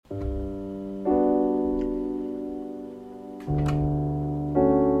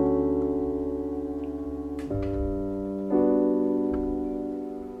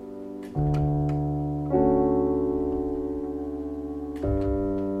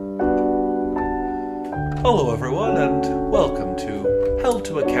Hello everyone and welcome to Held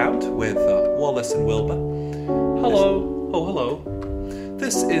to Account with Wallace and Wilbur. Hello. Hello.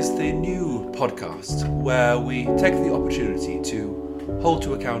 This is the new podcast where we take the opportunity to hold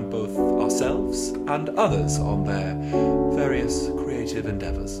to account both ourselves and others on their various creative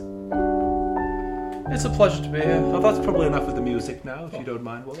endeavours. It's a pleasure to be here. Oh, that's probably enough of the music now, if you don't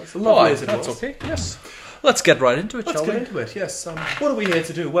mind, Wallace. That's okay, yes. Let's get right into it, Let's get into it, yes. What are we here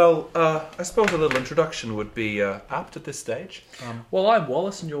to do? Well, I suppose a little introduction would be apt at this stage. Well, I'm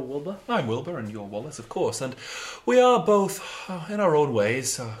Wallace and you're Wilbur. I'm Wilbur and you're Wallace, of course, and we are both, in our own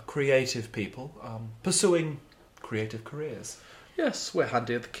ways, creative people, pursuing creative careers. Yes, we're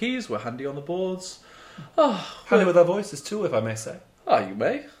handy at the keys, we're handy on the boards. Handy with our voices too, if I may say. You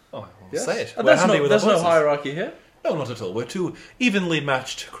may. Oh, I'll Yes. say it. And We're there's handy no, with our there's no voices. hierarchy here, No, not at all. We're two evenly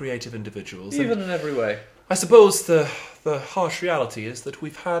matched creative individuals. even And in every way. I suppose the harsh reality is that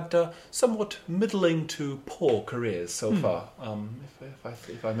we've had somewhat middling to poor careers so far.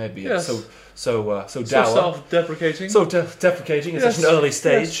 If I may be Yes. so dour. So self-deprecating. So deprecating at Yes, such an early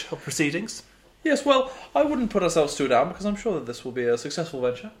stage yes. of proceedings. Yes, well, I wouldn't put ourselves too down because I'm sure that this will be a successful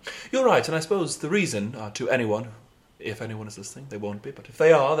venture. You're right, and I suppose the reason to anyone, if anyone is listening, they won't be, but if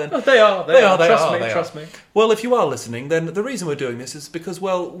they are, then... Oh, they are. Trust me. Well, if you are listening, then the reason we're doing this is because,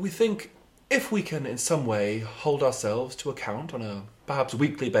 well, we think if we can in some way hold ourselves to account on a perhaps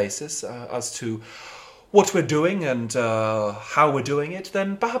weekly basis as to what we're doing and how we're doing it,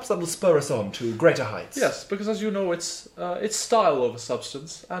 then perhaps that'll spur us on to greater heights. Yes, because as you know, it's style over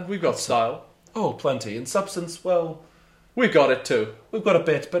substance, and we've got style. Oh, plenty. In substance, well, We've got it too. we've got a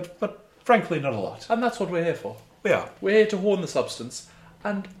bit, but frankly not a lot. And that's what we're here for. We are. We're here to hone the substance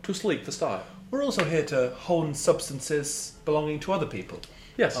and to sleek the style. We're also here to hone substances belonging to other people.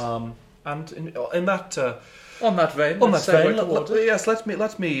 Yes. And in that... on that vein, On let's that vein, segue towards it. yes, let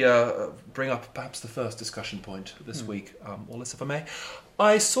me bring up perhaps the first discussion point this week, Wallace, if I may.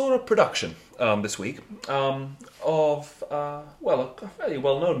 I saw a production this week of a fairly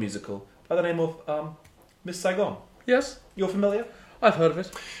well-known musical by the name of Miss Saigon. Yes, You're familiar? I've heard of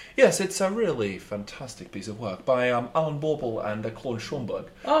it. Yes, it's a really fantastic piece of work by Alan Bauble and Claude Schoenberg.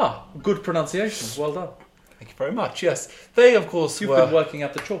 Good pronunciation. Well done. Thank you very much. Yes, they of course You've were. been working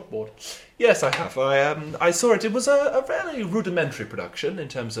at the chalkboard. Yes, I have. I saw it. It was a fairly rudimentary production in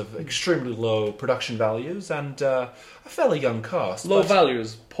terms of extremely low production values and a fairly young cast. Low but-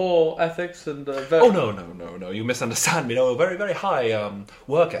 values, poor ethics, and very... Oh no! You misunderstand me. No, very very high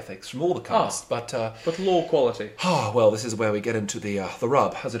work ethics from all the cast. But low quality. well, this is where we get into the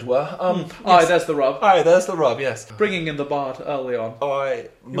rub, as it were. Aye, there's the rub. Aye, there's the rub. Yes. Bringing in the Bard early on. I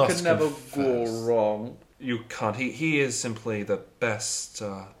You must can never confess. go wrong. You can't. He is simply the best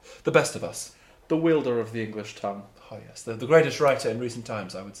of us. The wielder of the English tongue. Oh yes, the greatest writer in recent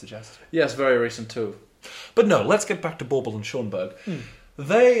times, I would suggest. Yes, very recent too. But no, let's get back to Bauble and Schoenberg.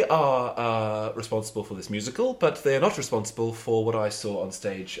 They are responsible for this musical, but they are not responsible for what I saw on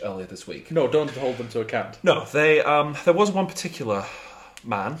stage earlier this week. No, don't hold them to account. No, they. There was one particular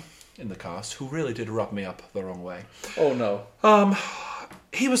man in the cast who really did rub me up the wrong way. Oh no.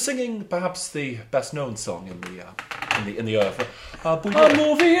 He was singing perhaps the best-known song in the oeuvre. A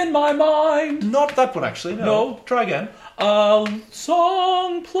movie in my mind. Not that one, actually. No. Try again. A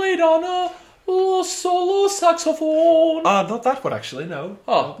song played on a solo saxophone. Not that one, actually. No.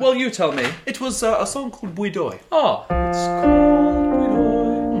 Well, you tell me. It was a song called Bouidoy. It's called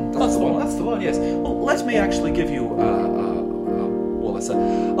Bouidoy. That's the one. That's the one. Yes. Well, let me actually give you, Wallace, a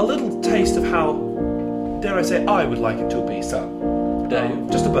little taste of how, dare I say, I would like it to be sung. Dare you?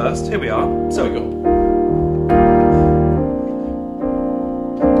 Just a burst. Here we are. So we go.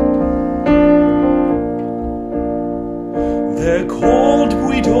 They're called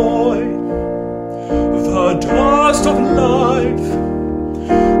Bouidoy, the dust of life,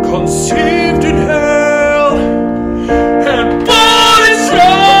 conceived in hell and born in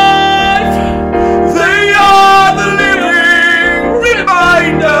strife. They are the living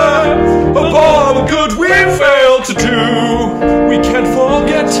reminder of all the good we failed to do. We can't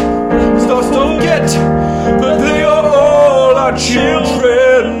forget, stars don't get, but they are all our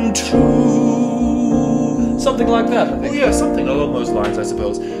children too. Something like that, I think. Well, yeah, something along those lines, I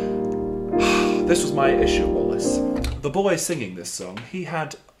suppose. This was my issue, Wallace. The boy singing this song, he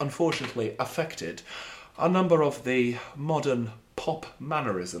had, unfortunately, affected a number of the modern pop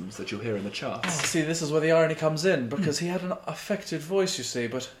mannerisms that you hear in the charts. See, this is where the irony comes in, because he had an affected voice, you see,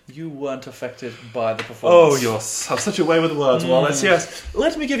 but you weren't affected by the Oh, performance. you have such a way with words, Wallace, yes.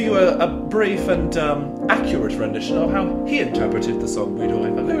 Let me give you a brief and accurate rendition of how he interpreted the song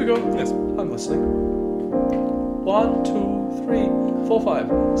Bouidoy. Here we go. Yes. I'm listening. 1, 2, 3, 4,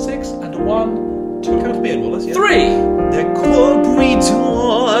 5, 6, and 1, 2. Count me in, Wallace. Yeah. 3. The corporate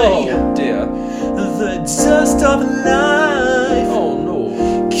toy. Oh dear. The dust of life. Oh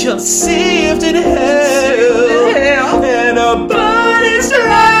no. Conceived in hell. And a body's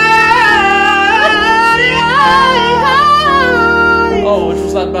Oh, which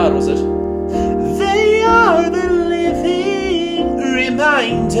was that bad, was it? They are the living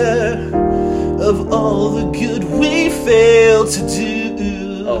reminder of all the good we failed to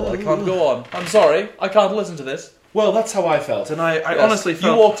do. Oh, I can't go on. I'm sorry. I can't listen to this. Well, that's how I felt, and I Yes. honestly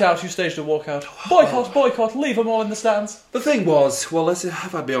felt... You walked out, you staged a walkout. Boycott, boycott, leave them all in the stands. The thing was, well,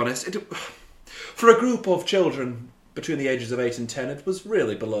 if I be honest, for a group of children between the ages of 8 and 10, it was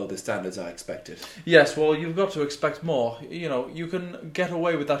really below the standards I expected. Yes, well, you've got to expect more. You know, you can get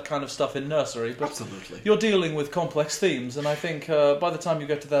away with that kind of stuff in nursery, but Absolutely. you're dealing with complex themes, and I think by the time you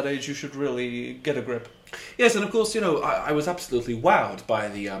get to that age, you should really get a grip. Yes, and of course, I was absolutely wowed by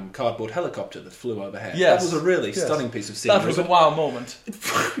the cardboard helicopter that flew overhead. Yes. That was a really Yes. stunning piece of scenery. That was a wow moment.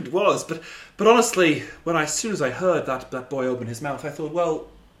 It was, but honestly, as soon as I heard that boy open his mouth, I thought, well,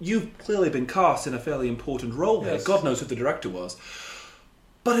 you've clearly been cast in a fairly important role here. Yes. God knows who the director was.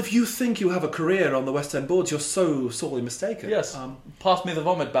 But if you think you have a career on the West End boards, you're so sorely mistaken. Yes. Pass me the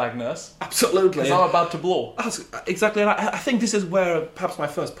vomit bag, nurse. Absolutely. Because I'm about to blow. Exactly, and I think this is where perhaps my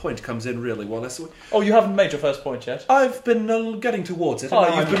first point comes in, really, Wallace. Oh, you haven't made your first point yet? I've been getting towards it.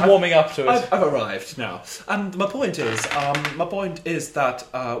 Oh, you've been warming up to it. I've arrived now, and my point is that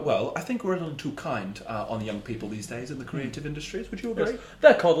well, I think we're a little too kind on the young people these days in the creative industries. Would you agree? Yes.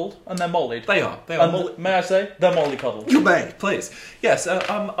 They're coddled and they're mollied. They are. And may I say, they're molly coddled. You may, please. Yes,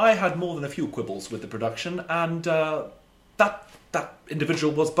 I had more than a few quibbles with the production, and that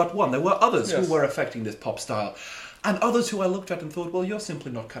individual was but one. There were others Yes. who were affecting this pop style, and others who I looked at and thought, well, you're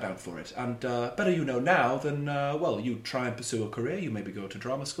simply not cut out for it. And better you know now than, well, you try and pursue a career, you maybe go to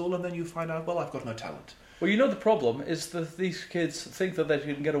drama school, and then you find out, well, I've got no talent. Well, you know the problem is that these kids think that they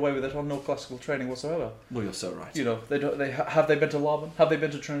can get away with it on no classical training whatsoever. Well, you're so right. You know, they don't. Have they been to Laban? Have they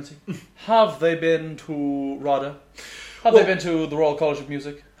been to Trinity? Have they been to RADA? Have they been to the Royal College of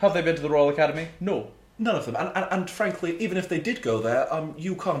Music? Have they been to the Royal Academy? No. None of them. And frankly, even if they did go there,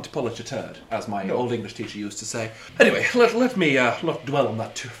 you can't polish a turd, as my old English teacher used to say. Anyway, let me not dwell on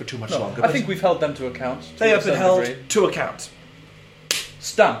that for too much longer. I think we've held them to account. they have been held to account.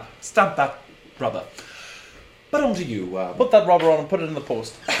 Stamp. Stamp that rubber. But on to you. Put that rubber on and put it in the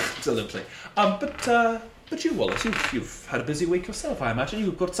post. Absolutely. But you, Wallace, you've had a busy week yourself, I imagine.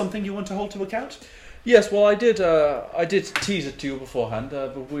 You've got something you want to hold to account? Yes, well, I did tease it to you beforehand,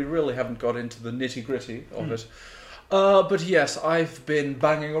 but we really haven't got into the nitty-gritty of it. But yes, I've been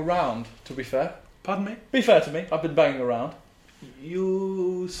banging around, to be fair. Pardon me? Be fair to me, I've been banging around.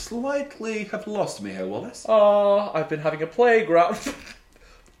 You slightly have lost me here, Wallace. I've been having a playground...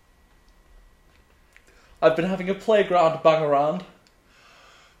 I've been having a playground bang around.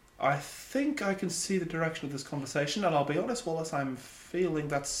 I think I can see the direction of this conversation, and I'll be honest, Wallace, I'm feeling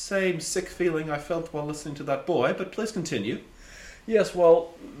that same sick feeling I felt while listening to that boy, but please continue. Yes,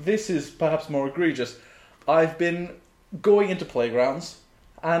 well, this is perhaps more egregious. I've been going into playgrounds,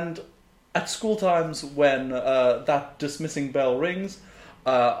 and at school times when that dismissing bell rings,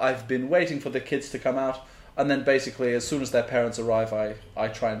 I've been waiting for the kids to come out, and then basically as soon as their parents arrive, I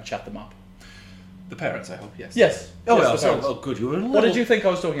try and chat them up. The parents, I hope, yes. Yes. Oh, yes, well, the so, parents. oh, good. You were a little... What did you think I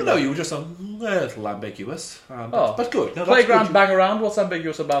was talking about? No, you were just a little ambiguous. Oh. But good. No, that's Playground good. bang around, what's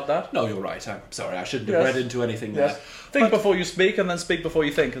ambiguous about that? No, you're right. I'm sorry. I shouldn't Yes. have read into anything Yes. there. Think before you speak, and then speak before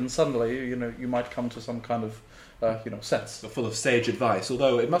you think, and suddenly, you might come to some kind of, sense. Full of sage advice,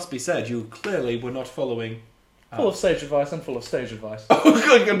 although it must be said you clearly were not following... Full of sage advice and full of stage advice. Oh,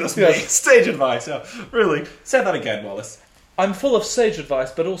 good goodness me. Yes. Stage advice. Oh, really? Say that again, Wallace. I'm full of sage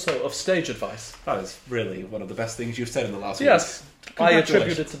advice, but also of stage advice. That is really one of the best things you've said in the last Yes, week. I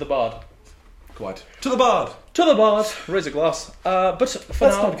attribute it to the bard. Quite. To the bard! To the bard, raise a glass. But for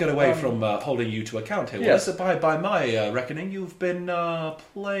Let's now, not get away from holding you to account here, Yes. Wallace. By my reckoning, you've been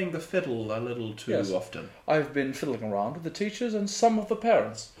playing the fiddle a little too Yes. often. I've been fiddling around with the teachers and some of the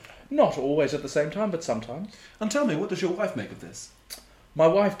parents. Not always at the same time, but sometimes. And tell me, what does your wife make of this? My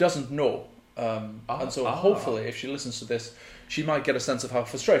wife doesn't know, and so hopefully, if she listens to this, she might get a sense of how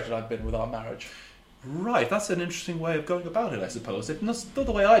frustrated I've been with our marriage. Right, that's an interesting way of going about it, I suppose. It's not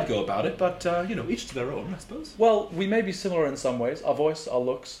the way I'd go about it, but, each to their own, I suppose. Well, we may be similar in some ways, our voice, our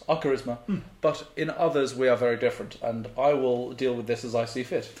looks, our charisma, but in others we are very different, and I will deal with this as I see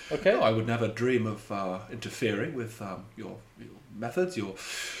fit, okay? No, I would never dream of interfering with your methods,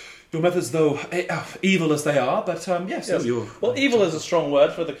 Your methods, though evil as they are, but yes. Yes. You're, Well, evil is a strong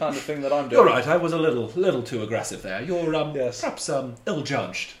word for the kind of thing that I'm doing. You're right. I was a little too aggressive there. You're Yes. perhaps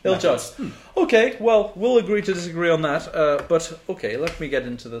ill-judged. Ill-judged. Okay, well, we'll agree to disagree on that. But okay, let me get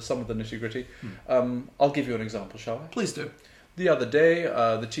into some of the nitty-gritty. I'll give you an example, shall I? Please do. The other day,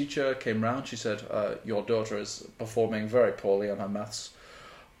 the teacher came round. She said, your daughter is performing very poorly on her maths.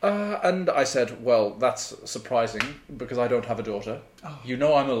 And I said, well, that's surprising, because I don't have a daughter. Oh. You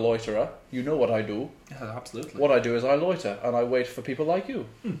know I'm a loiterer. You know what I do. Yeah, absolutely. What I do is I loiter, and I wait for people like you.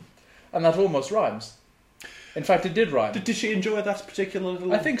 And that almost rhymes. In fact, it did rhyme. Did she enjoy that particular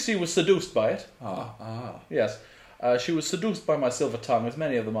little... I think she was seduced by it. Ah. Yes. She was seduced by my silver tongue, as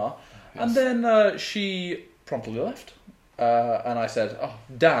many of them are. Yes. And then she promptly left. And I said, oh,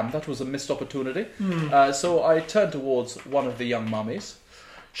 damn, that was a missed opportunity. So I turned towards one of the young mummies.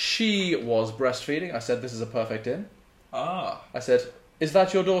 She was breastfeeding. I said, this is a perfect in. Ah. I said, is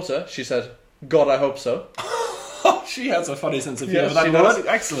that your daughter? She said, God, I hope so. She has a funny sense of Yes, humour. she does.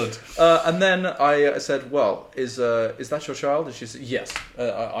 Excellent. And then I said, well, is that your child? And she said, yes.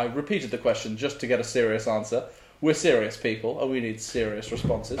 I repeated the question just to get a serious answer. We're serious people, and we need serious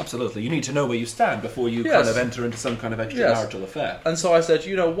responses. Absolutely. You need to know where you stand before you Yes. kind of enter into some kind of extramarital affair. And so I said,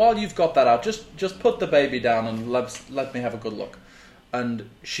 while you've got that out, just put the baby down and let me have a good look. And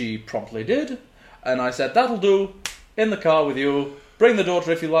she promptly did. And I said, that'll do. In the car with you. Bring the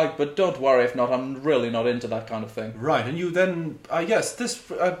daughter if you like, but don't worry if not. I'm really not into that kind of thing. Right, and you then, yes, this.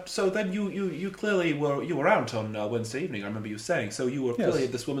 So then you clearly were out on Wednesday evening. I remember you saying. So you were clearly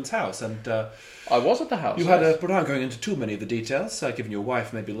at this woman's house, and I was at the house. you had a. Without going into too many of the details, given your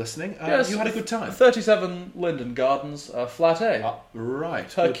wife may be listening, Yes, you had a good time. 37 Linden Gardens, flat A.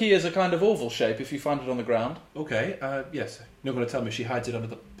 Right. Her key is a kind of oval shape if you find it on the ground. Okay. Yes. You're not going to tell me she hides it under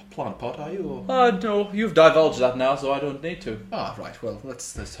the plant pot, are you? No, you've divulged that now, so I don't need to. Right. Well,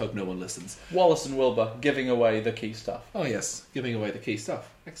 let's hope no one listens. Wallace and Wilbur giving away the key stuff. Oh yes, giving away the key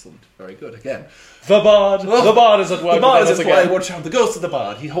stuff. Excellent. Very good. Again. The Bard! The Bard is at work. The Bard is with us at play. again. Watch out, the ghost of the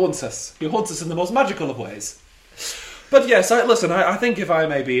Bard. He haunts us. He haunts us in the most magical of ways. But yes, listen, I think if I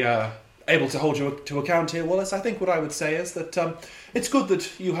may be able to hold you to account here, Wallace, I think what I would say is that it's good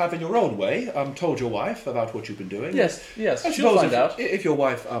that you have, in your own way, told your wife about what you've been doing. Yes. I She'll suppose find out. if your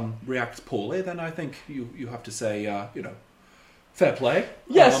wife reacts poorly, then I think you have to say, fair play.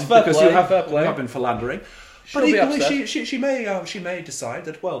 Yes, fair because play, you have, fair play. You have been philandering. She'll But be equally, upset. she may decide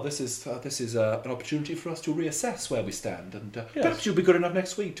that, well, this is an opportunity for us to reassess where we stand, and perhaps you'll be good enough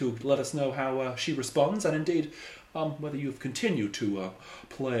next week to let us know how she responds, and indeed whether you've continued to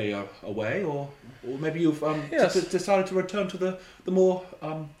play away, or maybe you've decided to return to the more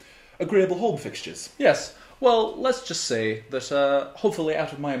agreeable home fixtures. Yes. Well, let's just say that hopefully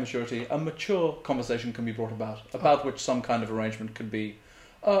out of my immaturity, a mature conversation can be brought about which some kind of arrangement can be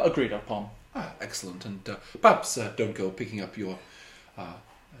agreed upon. Excellent, and perhaps don't go picking up your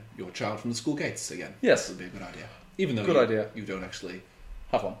child from the school gates again. Yes. That would be a good idea. Even though Good idea. You don't actually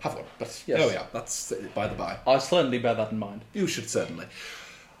Have one. But Yes. there we are. That's by the by. I certainly bear that in mind. You should certainly.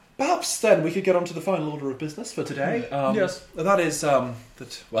 Perhaps then we could get on to the final order of business for today. Yes. That is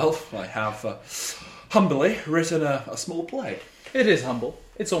that. Well, I have humbly written a small play. It is humble.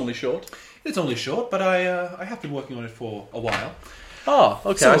 It's only short. It's only short, but I have been working on it for a while. Ah,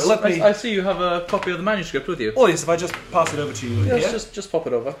 okay. So I see you have a copy of the manuscript with you. Oh yes, if I just pass it over to you Yes, here. just pop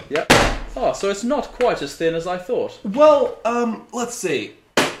it over. Yeah. Ah, so it's not quite as thin as I thought. Well, let's see.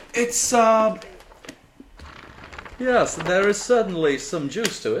 It's Yes, there is certainly some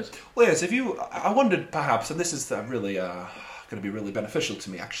juice to it. Well, yes. I wondered perhaps, and this is really going to be really beneficial to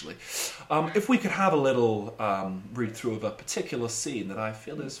me actually, if we could have a little read through of a particular scene that I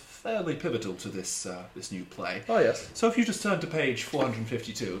feel is fairly pivotal to this new play. Oh, yes. So if you just turn to page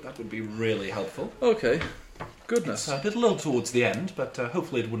 452, that would be really helpful. Okay. Goodness. It's a little towards the end, but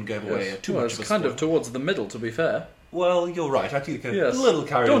hopefully it wouldn't give away too much it's of a kind spoil. of towards the middle, to be fair. Well, you're right. I think a Yes. little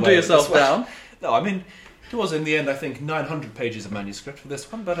carried Don't away. do with yourself this one. down. No, I mean, it was in the end, I think, 900 pages of manuscript for this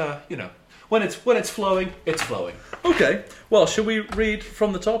one, but, when it's flowing, it's flowing. Okay. Well, shall we read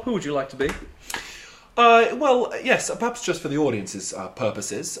from the top? Who would you like to be? Well, yes, perhaps just for the audience's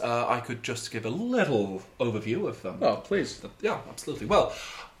purposes, I could just give a little overview of them. Oh, please. Yeah, absolutely. Well,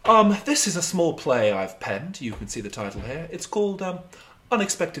 this is a small play I've penned. You can see the title here. It's called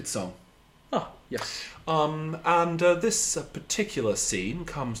Unexpected Song. Ah, Yes. And this particular scene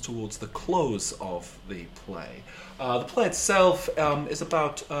comes towards the close of the play. The play itself is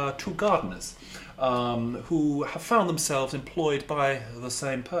about two gardeners who have found themselves employed by the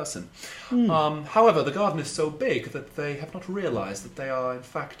same person. However, the garden is so big that they have not realised that they are, in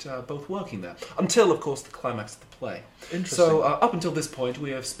fact, both working there. Until, of course, the climax of the play. Interesting. So, up until this point, we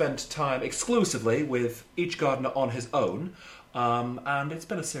have spent time exclusively with each gardener on his own. And it's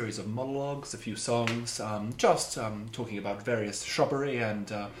been a series of monologues, a few songs, just talking about various shrubbery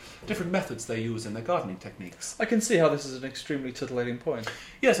and different methods they use in their gardening techniques. I can see how this is an extremely titillating point.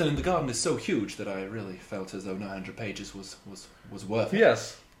 Yes, and the garden is so huge that I really felt as though 900 pages was worth it.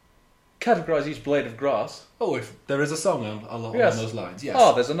 Yes. Categorise each blade of grass. Oh, if there is a song along Yes. those lines, yes.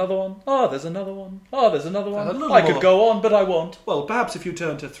 Oh, there's another one. Oh, there's another one. Oh, there's another one. A little I could more. go on, but I won't. Well, perhaps if you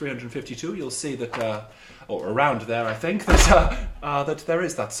turn to 352, you'll see that, or around there, I think, that there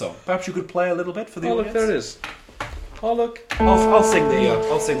is that song. Perhaps you could play a little bit for the Oh, audience. look, there it is. Oh, look. I'll sing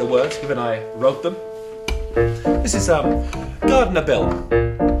the words, given I wrote them. This is Gardener Bill.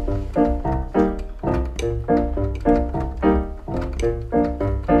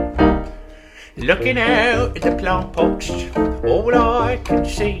 Looking out at the plant pots, all I can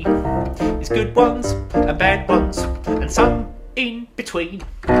see is good ones and bad ones, and some in between.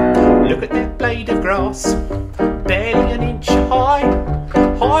 Look at that blade of grass, barely an inch high.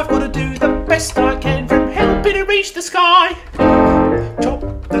 I've got to do the best I can from helping to reach the sky. Chop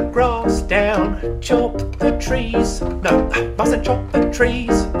the grass down, chop the trees. No, I mustn't chop the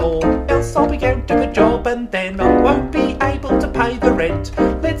trees, or else I'll be out of a job and then I won't be able to pay the rent.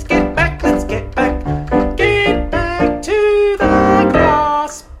 Let's get back, let's get back. Get back to the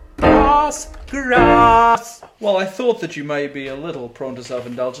grass, grass, grass. Well, I thought that you may be a little prone to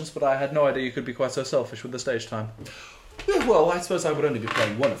self-indulgence, but I had no idea you could be quite so selfish with the stage time. Yeah, well, I suppose I would only be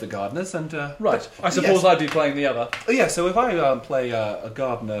playing one of the gardeners, and Right. I suppose I'd be playing the other. yeah. So if I play a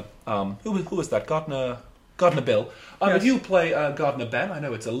gardener, who was that? Gardener Bill. Yes. If you play Gardener Ben, I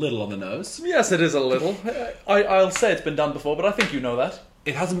know it's a little on the nose. Yes, it is a little. I'll say it's been done before, but I think you know that.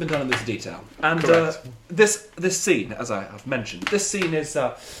 It hasn't been done in this detail. And Correct. this scene, as I have mentioned, this scene is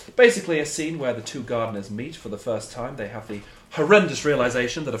basically a scene where the two gardeners meet for the first time. They have the horrendous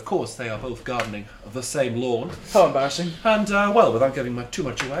realisation that, of course, they are both gardening the same lawn. How embarrassing. And, well, without giving too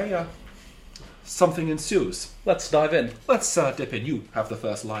much away, something ensues. Let's dive in. Let's dip in. You have the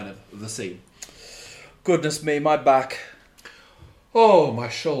first line of the scene. Goodness me, my back. Oh, my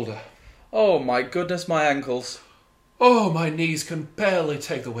shoulder. Oh my goodness, my ankles. Oh, my knees can barely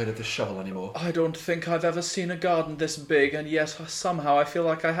take the weight of the shovel anymore. I don't think I've ever seen a garden this big, and yet somehow I feel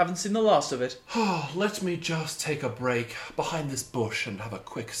like I haven't seen the last of it. Oh, let me just take a break behind this bush and have a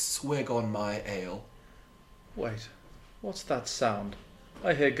quick swig on my ale. Wait, what's that sound?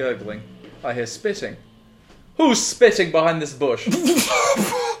 I hear gurgling. I hear spitting. Who's spitting behind this bush?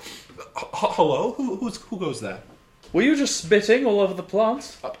 Hello? Who goes there? Were you just spitting all over the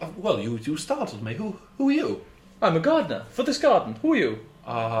plants? Well, you startled me. Who are you? I'm a gardener for this garden. Who are you?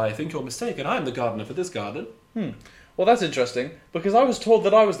 I think you're mistaken. I'm the gardener for this garden. Well, that's interesting, because I was told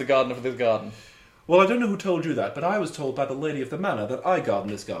that I was the gardener for this garden. Well, I don't know who told you that, but I was told by the lady of the manor that I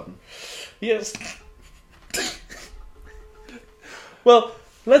garden this garden. Yes. Well,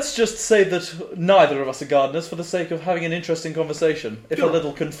 let's just say that neither of us are gardeners for the sake of having an interesting conversation, if a Sure.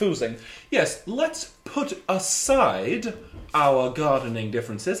 little confusing. Yes, let's put aside our gardening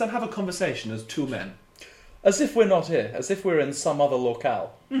differences and have a conversation as two men. As if we're not here, as if we're in some other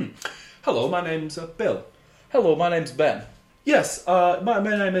locale. Hello, my name's Bill. Hello, my name's Ben. Yes, my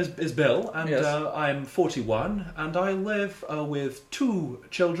name is Bill, and Yes. I'm 41, and I live with 2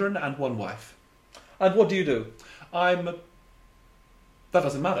 children and 1 wife. And what do you do? That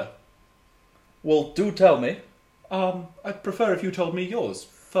doesn't matter. Well, do tell me. I'd prefer if you told me yours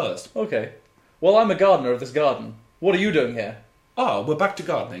first. Okay. Well, I'm a gardener of this garden. What are you doing here? We're back to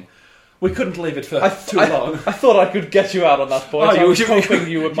gardening. We couldn't leave it for too I long. thought I could get you out on that point. Oh, I was you- hoping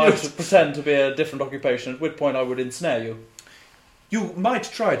you would might you- pretend to be a different occupation, at which point I would ensnare you. You might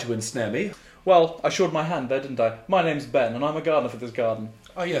try to ensnare me. Well, I showed my hand there, didn't I? My name's Ben, and I'm a gardener for this garden.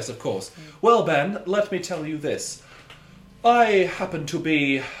 Oh, yes, of course. Well, Ben, let me tell you this. I happen to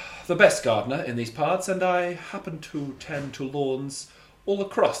be the best gardener in these parts, and I happen to tend to lawns all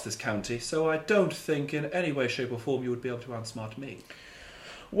across this county, so I don't think in any way, shape or form you would be able to outsmart me.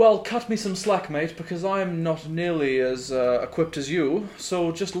 Well, cut me some slack, mate, because I'm not nearly as equipped as you,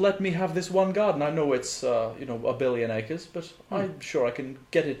 so just let me have this one garden. I know it's, 1 billion acres, but I'm sure I can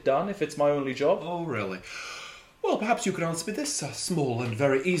get it done if it's my only job. Oh, really? Well, perhaps you could answer me this small and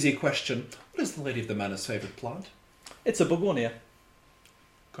very easy question. What is the lady of the manor's favourite plant? It's a begonia.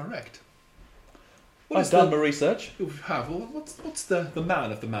 Correct. I've done my research. You have. Well, what's the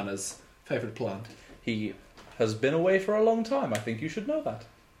man of the manor's favourite plant? He has been away for a long time. I think you should know that.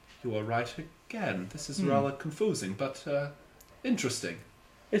 You are right again. This is rather confusing, but interesting.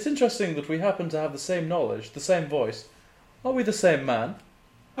 It's interesting that we happen to have the same knowledge, the same voice. Are we the same man?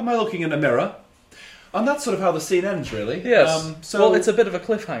 Am I looking in a mirror? And that's sort of how the scene ends, really. Yes. So Well, it's a bit of a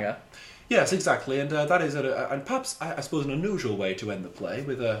cliffhanger. yes, exactly, and that is and perhaps I suppose an unusual way to end the play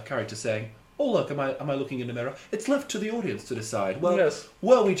with a character saying, "Oh look, am I looking in a mirror?" It's left to the audience to decide. Well, Yes.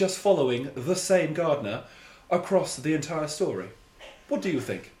 were we just following the same gardener across the entire story? What do you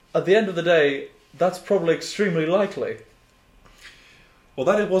think? At the end of the day, that's probably extremely likely. Well,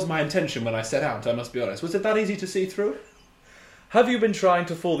 that was my intention when I set out, I must be honest. Was it that easy to see through? Have you been trying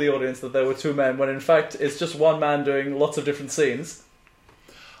to fool the audience that there were two men when in fact it's just one man doing lots of different scenes?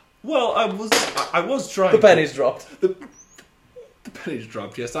 Well, I was trying. The pennies dropped. The pennies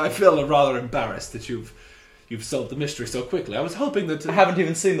dropped. Yes, I feel rather embarrassed that you've solved the mystery so quickly. I was hoping that. I haven't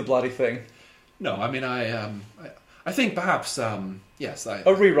even seen the bloody thing. No, I mean I think perhaps yes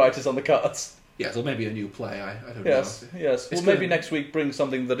A rewrite is on the cards. yes, or maybe a new play. I don't Yes, know. yes. It's Well, maybe good. next week bring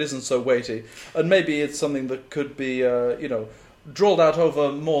something that isn't so weighty, and maybe it's something that could be, drawled out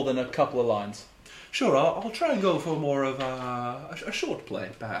over more than a couple of lines. Sure, I'll try and go for more of a short play,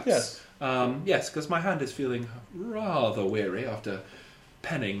 perhaps. Yes. Yes, because my hand is feeling rather weary after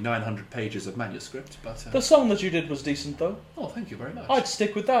penning 900 pages of manuscript. But The song that you did was decent, though. oh, thank you very much. I'd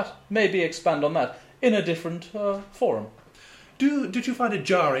stick with that. Maybe expand on that in a different forum. Did you find it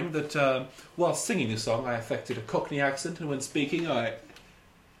jarring that while singing this song I affected a Cockney accent, and when speaking I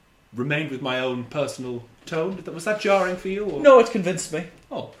remained with my own personal tone? Was that jarring for you? Or? No, it convinced me.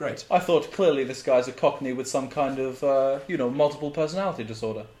 Oh, great. I thought clearly this guy's a Cockney with some kind of, multiple personality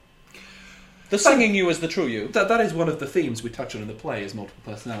disorder. The singing you is the true you. That is one of the themes we touch on in the play, is multiple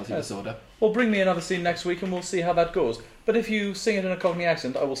personality Yes. disorder. Well, bring me another scene next week and we'll see how that goes. But if you sing it in a Cockney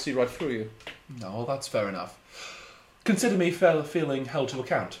accent, I will see right through you. No, well, that's fair enough. Consider me feeling held to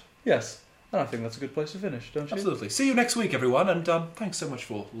account. Yes, and I think that's a good place to finish, don't you? Absolutely. See you next week, everyone, and thanks so much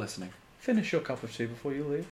for listening. Finish your cup of tea before you leave.